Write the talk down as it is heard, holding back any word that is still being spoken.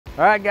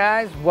All right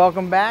guys,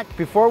 welcome back.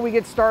 Before we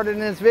get started in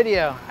this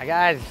video,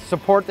 guys,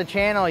 support the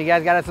channel. You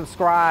guys gotta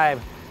subscribe.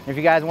 And if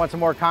you guys want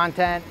some more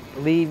content,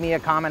 leave me a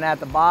comment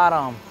at the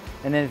bottom.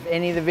 And then if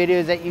any of the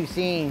videos that you've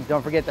seen,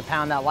 don't forget to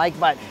pound that like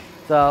button.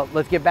 So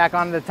let's get back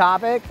on the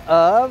topic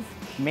of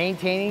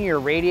maintaining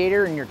your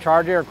radiator and your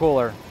charge air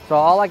cooler. So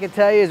all I can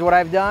tell you is what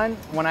I've done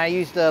when I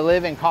used to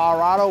live in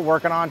Colorado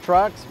working on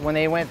trucks when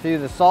they went through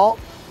the salt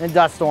and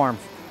dust storms.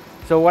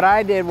 So what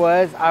I did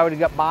was I would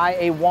buy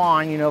a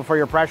wand, you know, for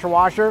your pressure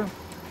washer,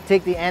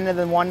 take the end of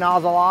the one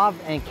nozzle off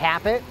and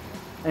cap it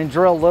and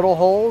drill little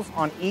holes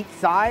on each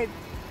side.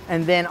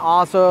 And then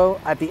also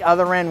at the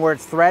other end where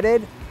it's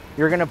threaded,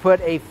 you're gonna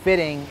put a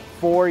fitting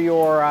for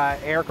your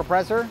air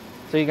compressor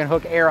so you can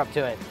hook air up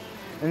to it.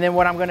 And then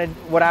what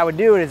I would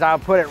do is I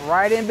would put it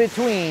right in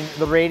between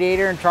the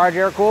radiator and charge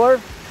air cooler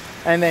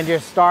and then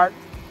just start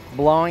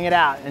blowing it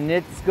out. And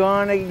it's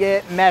gonna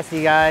get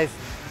messy, guys.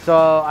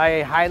 So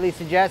I highly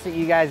suggest that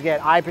you guys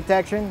get eye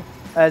protection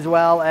as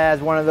well as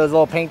one of those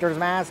little painter's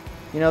masks,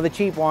 you know, the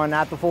cheap one,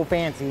 not the full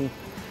fancy,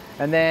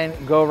 and then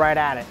go right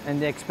at it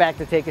and expect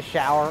to take a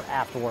shower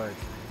afterwards.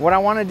 What I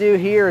want to do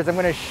here is I'm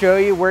going to show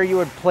you where you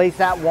would place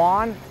that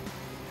wand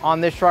on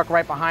this truck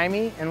right behind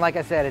me. And like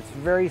I said, it's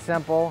very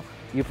simple.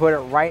 You put it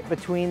right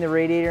between the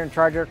radiator and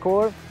charge air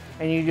cooler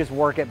and you just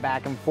work it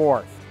back and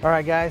forth. All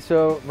right guys,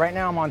 so right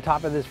now I'm on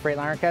top of this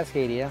Freightliner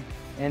Cascadia.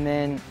 And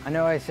then I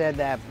know I said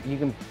that you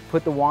can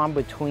put the wand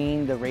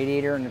between the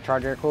radiator and the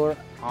charge air cooler.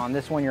 On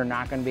this one, you're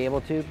not going to be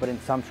able to, but in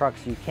some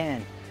trucks you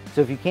can.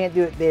 So if you can't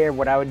do it there,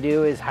 what I would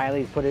do is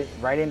highly put it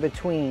right in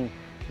between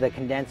the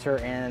condenser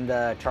and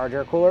the charge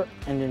air cooler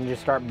and then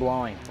just start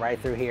blowing right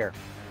through here.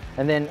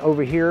 And then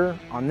over here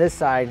on this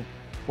side,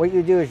 what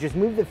you do is just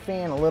move the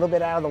fan a little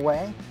bit out of the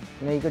way.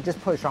 You know, you could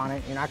just push on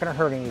it. You're not going to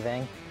hurt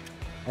anything.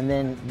 And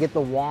then get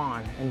the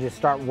wand and just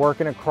start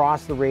working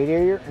across the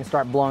radiator and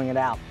start blowing it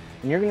out.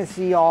 And you're gonna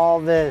see all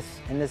this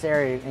in this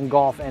area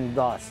engulf in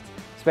dust,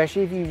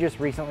 especially if you just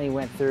recently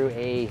went through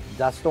a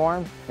dust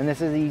storm. And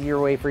this is an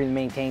easier way for you to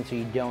maintain so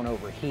you don't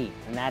overheat.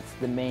 And that's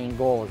the main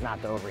goal, is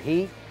not to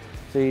overheat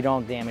so you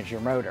don't damage your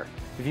motor.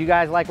 If you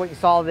guys like what you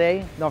saw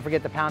today, don't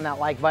forget to pound that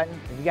like button.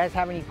 If you guys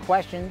have any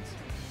questions,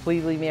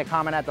 please leave me a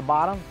comment at the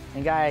bottom.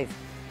 And guys,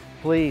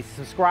 please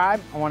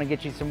subscribe. I wanna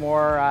get you some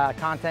more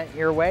content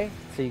your way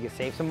so you can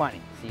save some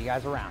money. See you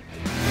guys around.